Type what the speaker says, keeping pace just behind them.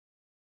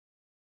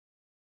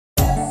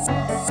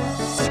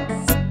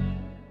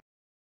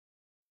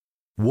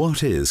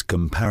What is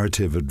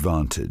comparative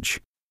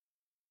advantage?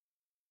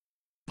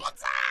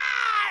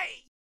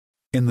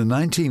 In the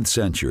 19th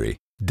century,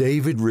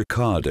 David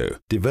Ricardo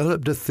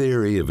developed a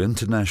theory of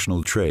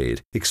international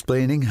trade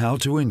explaining how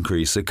to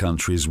increase a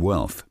country's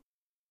wealth.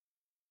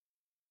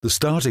 The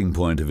starting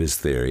point of his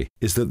theory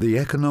is that the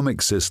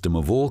economic system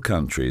of all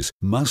countries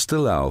must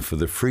allow for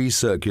the free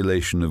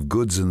circulation of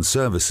goods and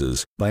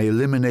services by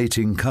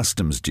eliminating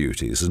customs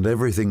duties and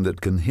everything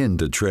that can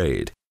hinder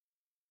trade.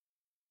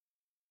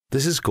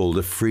 This is called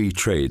a free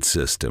trade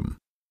system.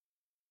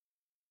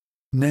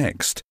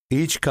 Next,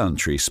 each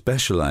country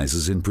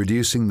specializes in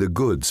producing the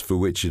goods for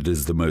which it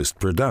is the most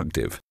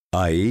productive,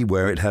 i.e.,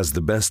 where it has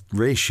the best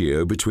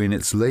ratio between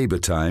its labor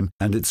time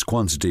and its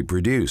quantity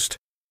produced.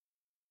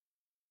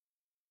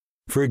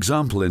 For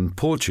example, in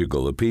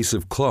Portugal, a piece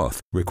of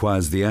cloth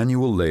requires the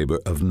annual labor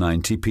of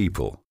 90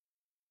 people,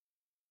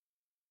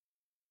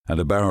 and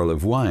a barrel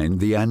of wine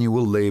the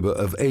annual labor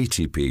of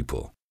 80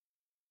 people.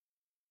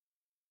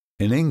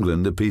 In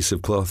England, a piece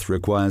of cloth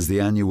requires the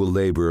annual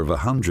labor of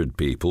 100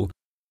 people,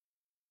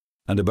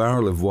 and a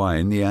barrel of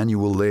wine the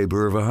annual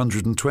labor of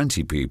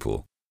 120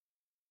 people.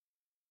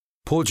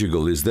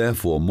 Portugal is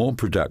therefore more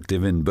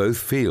productive in both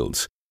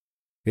fields.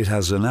 It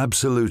has an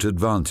absolute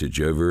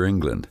advantage over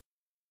England.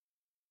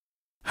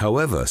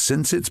 However,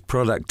 since its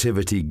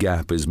productivity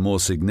gap is more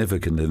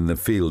significant in the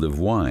field of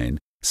wine,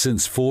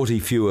 since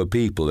 40 fewer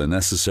people are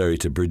necessary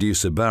to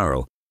produce a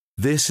barrel,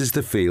 this is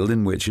the field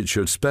in which it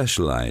should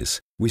specialize.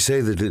 We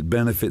say that it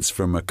benefits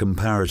from a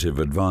comparative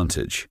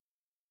advantage.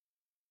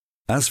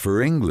 As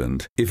for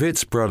England, if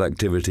its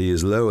productivity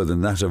is lower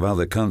than that of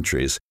other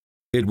countries,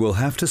 it will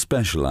have to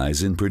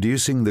specialize in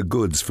producing the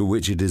goods for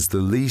which it is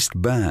the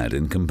least bad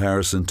in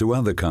comparison to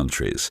other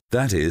countries,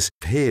 that is,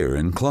 here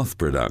in cloth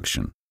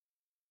production.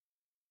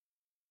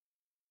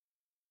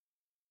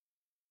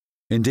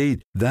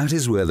 Indeed, that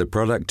is where the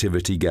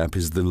productivity gap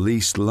is the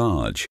least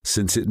large,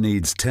 since it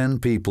needs 10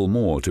 people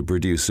more to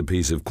produce a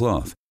piece of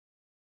cloth.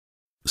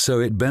 So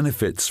it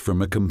benefits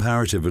from a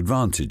comparative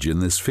advantage in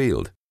this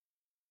field.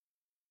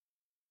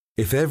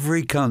 If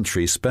every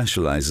country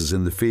specializes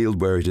in the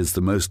field where it is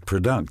the most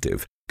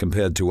productive,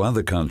 compared to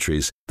other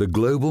countries, the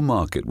global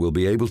market will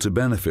be able to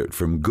benefit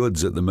from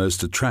goods at the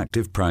most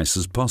attractive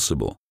prices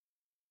possible.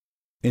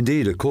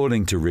 Indeed,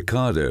 according to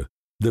Ricardo,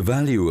 the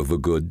value of a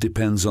good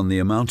depends on the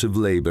amount of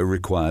labor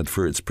required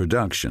for its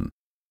production.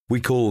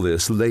 We call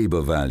this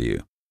labor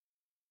value.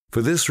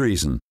 For this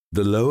reason,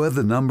 the lower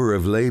the number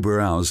of labor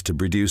hours to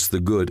produce the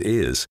good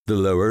is, the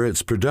lower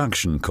its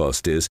production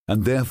cost is,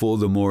 and therefore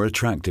the more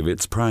attractive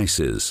its price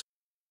is.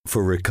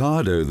 For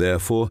Ricardo,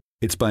 therefore,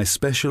 it's by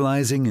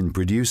specializing in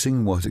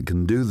producing what it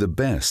can do the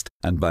best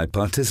and by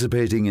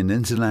participating in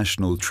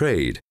international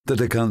trade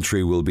that a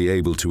country will be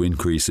able to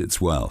increase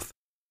its wealth.